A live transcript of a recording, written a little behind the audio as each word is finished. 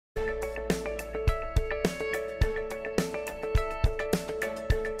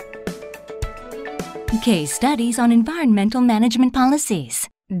Case studies on environmental management policies.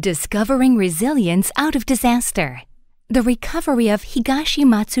 Discovering resilience out of disaster. The recovery of Higashi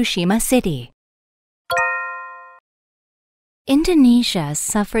Matsushima City. Indonesia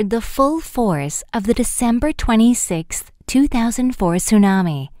suffered the full force of the December 26, 2004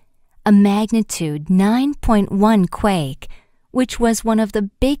 tsunami, a magnitude 9.1 quake, which was one of the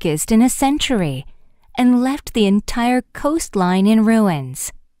biggest in a century, and left the entire coastline in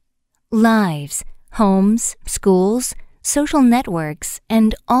ruins. Lives, homes, schools, social networks,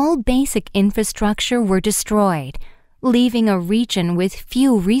 and all basic infrastructure were destroyed, leaving a region with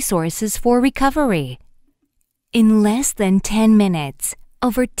few resources for recovery. In less than 10 minutes,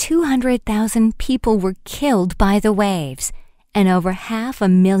 over 200,000 people were killed by the waves, and over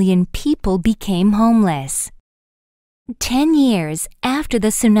 500,000 people became homeless. 10 years after the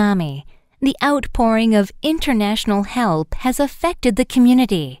tsunami, the outpouring of international help has affected the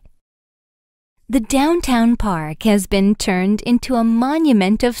community. The downtown park has been turned into a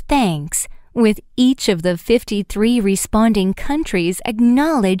monument of thanks, with each of the 53 responding countries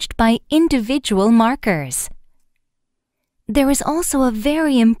acknowledged by individual markers. There is also a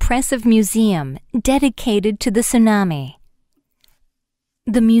very impressive museum dedicated to the tsunami.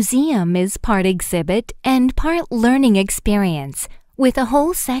 The museum is part exhibit and part learning experience, with a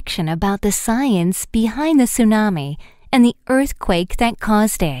whole section about the science behind the tsunami and the earthquake that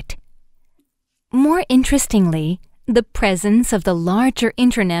caused it. More interestingly, the presence of the larger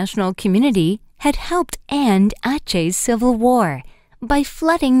international community had helped end Aceh's civil war by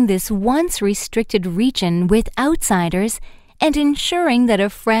flooding this once restricted region with outsiders and ensuring that a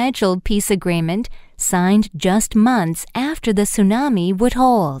fragile peace agreement signed just months after the tsunami would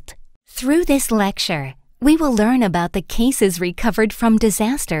hold. Through this lecture, we will learn about the cases recovered from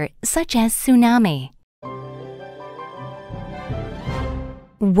disaster such as tsunami.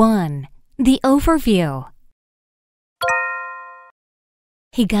 1. The overview.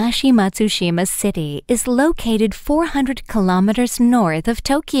 Higashi Matsushima City is located 400 kilometers north of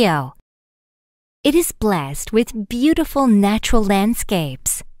Tokyo. It is blessed with beautiful natural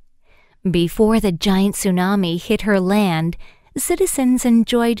landscapes. Before the giant tsunami hit her land, citizens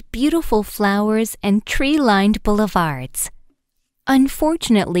enjoyed beautiful flowers and tree-lined boulevards.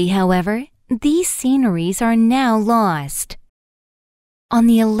 Unfortunately, however, these sceneries are now lost. On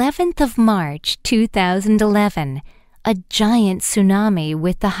the 11th of March 2011, a giant tsunami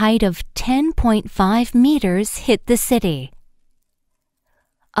with the height of 10.5 meters hit the city.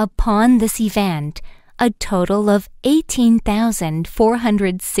 Upon this event, a total of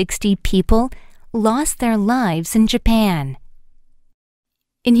 18,460 people lost their lives in Japan.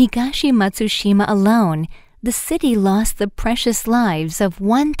 In Higashi Matsushima alone, the city lost the precious lives of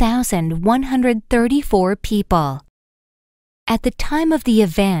 1,134 people. At the time of the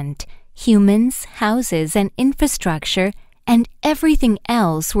event, humans, houses, and infrastructure, and everything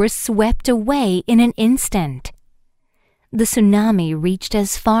else were swept away in an instant. The tsunami reached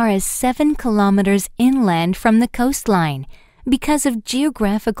as far as 7 kilometers inland from the coastline because of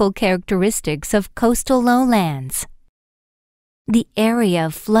geographical characteristics of coastal lowlands. The area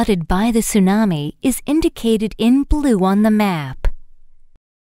flooded by the tsunami is indicated in blue on the map.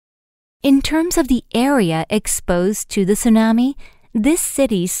 In terms of the area exposed to the tsunami, this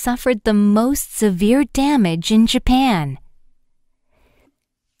city suffered the most severe damage in Japan.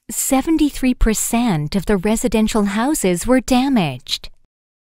 73% of the residential houses were damaged.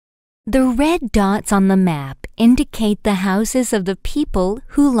 The red dots on the map indicate the houses of the people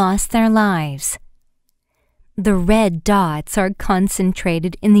who lost their lives. The red dots are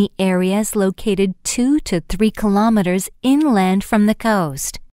concentrated in the areas located 2 to 3 kilometers inland from the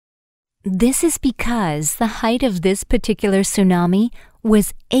coast. This is because the height of this particular tsunami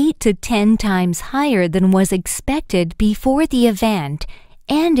was 8 to 10 times higher than was expected before the event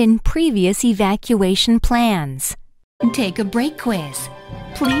and in previous evacuation plans. Take a break quiz.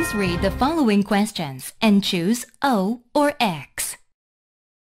 Please read the following questions and choose O or X.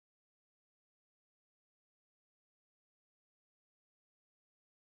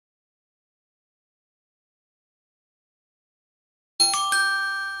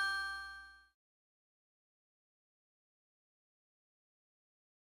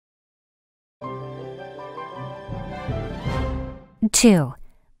 Two.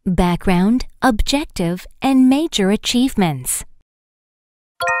 Background, objective, and major achievements.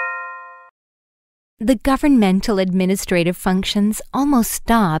 The governmental administrative functions almost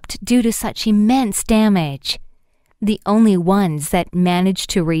stopped due to such immense damage. The only ones that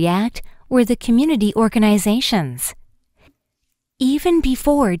managed to react were the community organizations. Even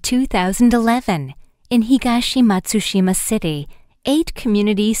before 2011, in Higashi Matsushima City, 8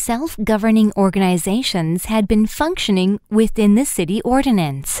 community self-governing organizations had been functioning within the city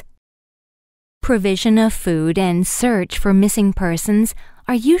ordinance. Provision of food and search for missing persons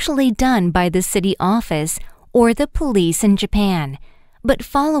are usually done by the city office or the police in Japan, but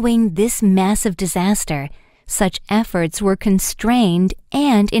following this massive disaster, such efforts were constrained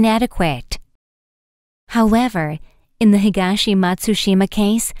and inadequate. However, in the Higashi Matsushima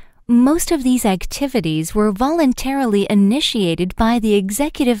case, most of these activities were voluntarily initiated by the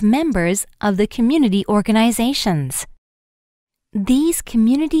executive members of the community organizations. These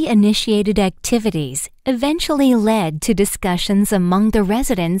community-initiated activities eventually led to discussions among the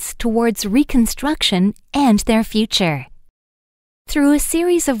residents towards reconstruction and their future. Through a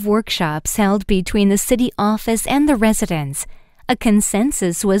series of workshops held between the city office and the residents, a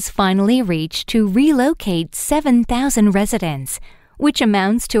consensus was finally reached to relocate 7,000 residents, which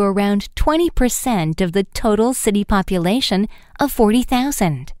amounts to around 20% of the total city population of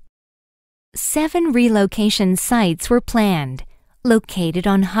 40,000. 7 relocation sites were planned, located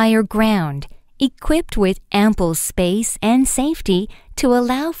on higher ground, equipped with ample space and safety to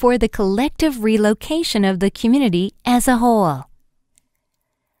allow for the collective relocation of the community as a whole.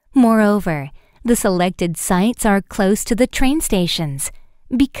 Moreover, the selected sites are close to the train stations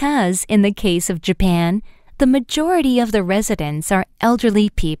because, in the case of Japan, the majority of the residents are elderly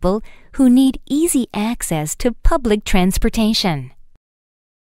people who need easy access to public transportation.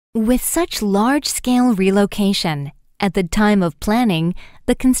 With such large-scale relocation, at the time of planning,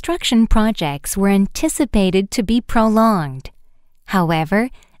 the construction projects were anticipated to be prolonged.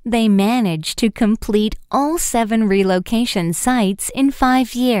 However, they managed to complete all 7 relocation sites in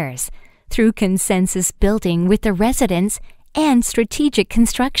 5 years through consensus building with the residents and strategic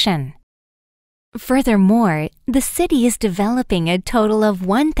construction. Furthermore, the city is developing a total of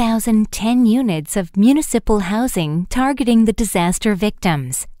 1,010 units of municipal housing targeting the disaster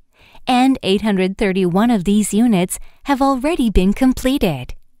victims, and 831 of these units have already been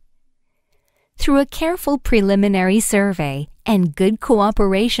completed. Through a careful preliminary survey and good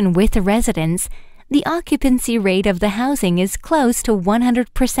cooperation with the residents, the occupancy rate of the housing is close to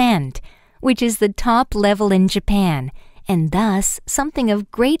 100%, which is the top level in Japan, and thus something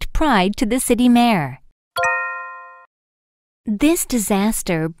of great pride to the city mayor. This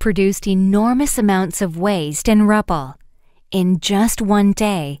disaster produced enormous amounts of waste and rubble. In just one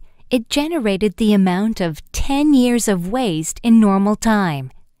day, it generated the amount of 10 years of waste in normal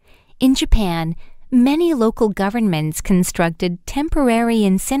time. In Japan, many local governments constructed temporary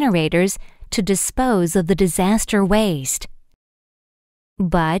incinerators to dispose of the disaster waste.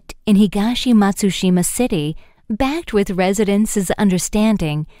 But in Higashi Matsushima City, backed with residents'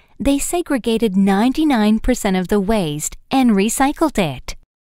 understanding, they segregated 99% of the waste and recycled it.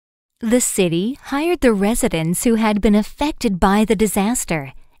 The city hired the residents who had been affected by the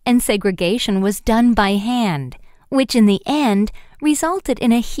disaster, and segregation was done by hand, which in the end resulted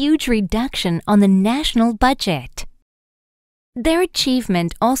in a huge reduction on the national budget. Their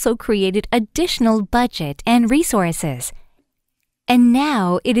achievement also created additional budget and resources, and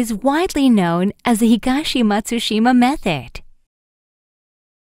now it is widely known as the Higashi Matsushima method.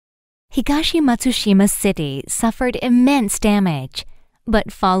 Higashi Matsushima City suffered immense damage,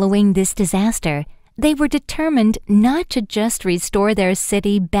 but following this disaster, they were determined not to just restore their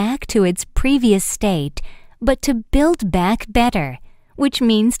city back to its previous state, but to build back better, which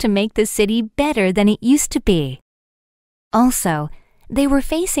means to make the city better than it used to be. Also, they were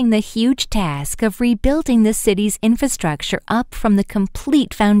facing the huge task of rebuilding the city's infrastructure up from the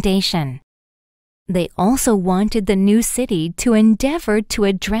complete foundation. They also wanted the new city to endeavor to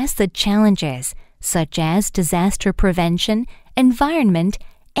address the challenges such as disaster prevention, environment,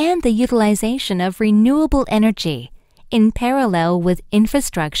 and the utilization of renewable energy in parallel with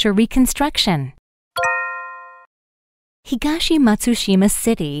infrastructure reconstruction. Higashi Matsushima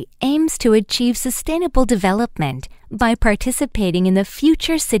City aims to achieve sustainable development by participating in the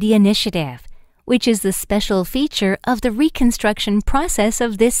Future City Initiative, which is the special feature of the reconstruction process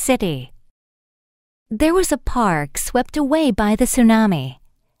of this city. There was a park swept away by the tsunami.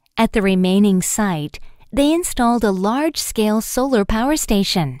 At the remaining site, they installed a large-scale solar power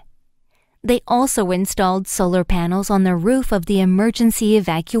station. They also installed solar panels on the roof of the emergency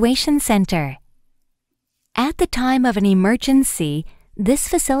evacuation center. At the time of an emergency, this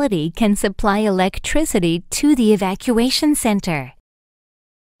facility can supply electricity to the evacuation center.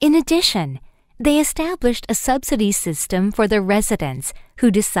 In addition, they established a subsidy system for the residents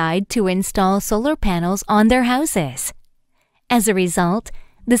who decide to install solar panels on their houses. As a result,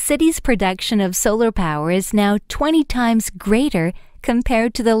 the city's production of solar power is now 20 times greater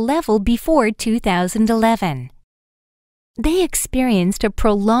compared to the level before 2011. They experienced a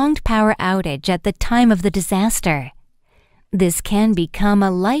prolonged power outage at the time of the disaster. This can become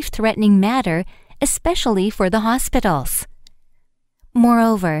a life-threatening matter, especially for the hospitals.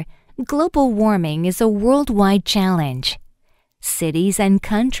 Moreover, global warming is a worldwide challenge. Cities and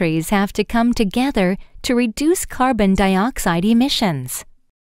countries have to come together to reduce carbon dioxide emissions.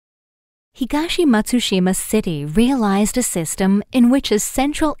 Higashi Matsushima City realized a system in which a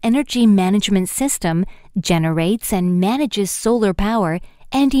central energy management system generates and manages solar power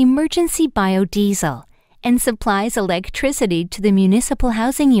and emergency biodiesel and supplies electricity to the municipal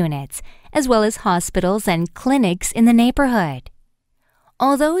housing units, as well as hospitals and clinics in the neighborhood.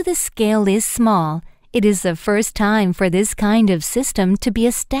 Although the scale is small, it is the first time for this kind of system to be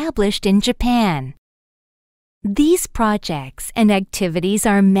established in Japan. These projects and activities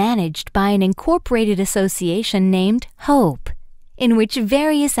are managed by an incorporated association named HOPE, in which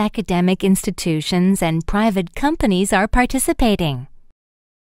various academic institutions and private companies are participating.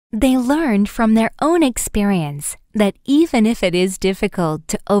 They learned from their own experience that even if it is difficult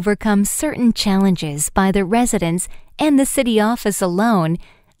to overcome certain challenges by the residents and the city office alone,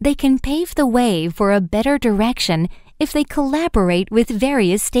 they can pave the way for a better direction if they collaborate with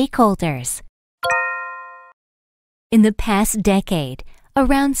various stakeholders. In the past decade,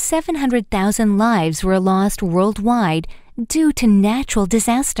 around 700,000 lives were lost worldwide due to natural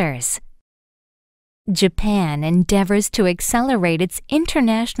disasters. Japan endeavors to accelerate its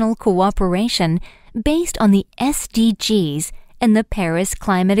international cooperation based on the SDGs and the Paris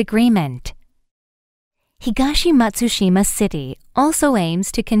Climate Agreement. Higashi Matsushima City also aims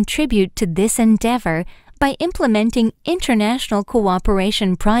to contribute to this endeavor by implementing international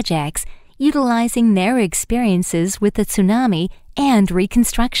cooperation projects utilizing their experiences with the tsunami and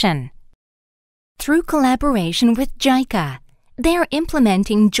reconstruction. Through collaboration with JICA, they are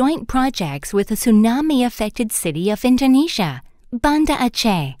implementing joint projects with the tsunami-affected city of Indonesia, Banda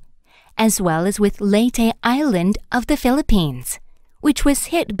Aceh, as well as with Leyte Island of the Philippines, which was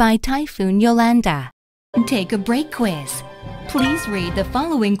hit by Typhoon Yolanda. Take a break quiz. Please read the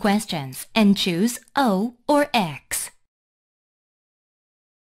following questions and choose O or X.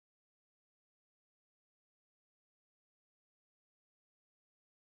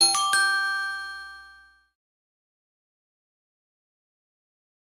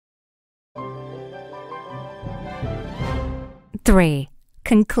 Three.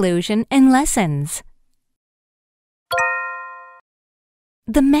 Conclusion and lessons.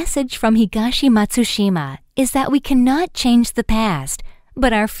 The message from Higashi Matsushima is that we cannot change the past,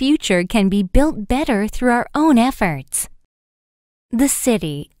 but our future can be built better through our own efforts. The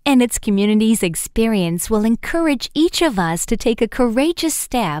city and its community's experience will encourage each of us to take a courageous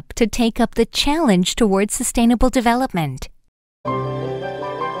step to take up the challenge towards sustainable development.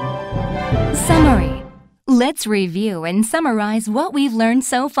 Summary. Let's review and summarize what we've learned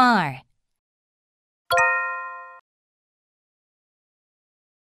so far.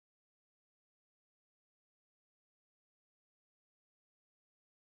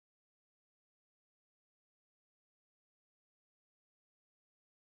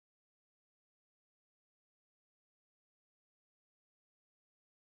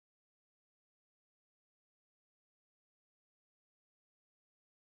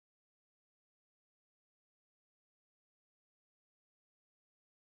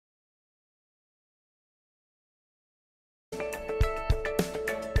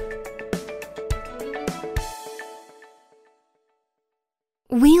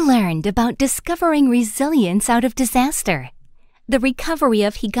 We learned about discovering resilience out of disaster, the recovery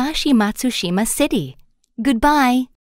of Higashi Matsushima City. Goodbye.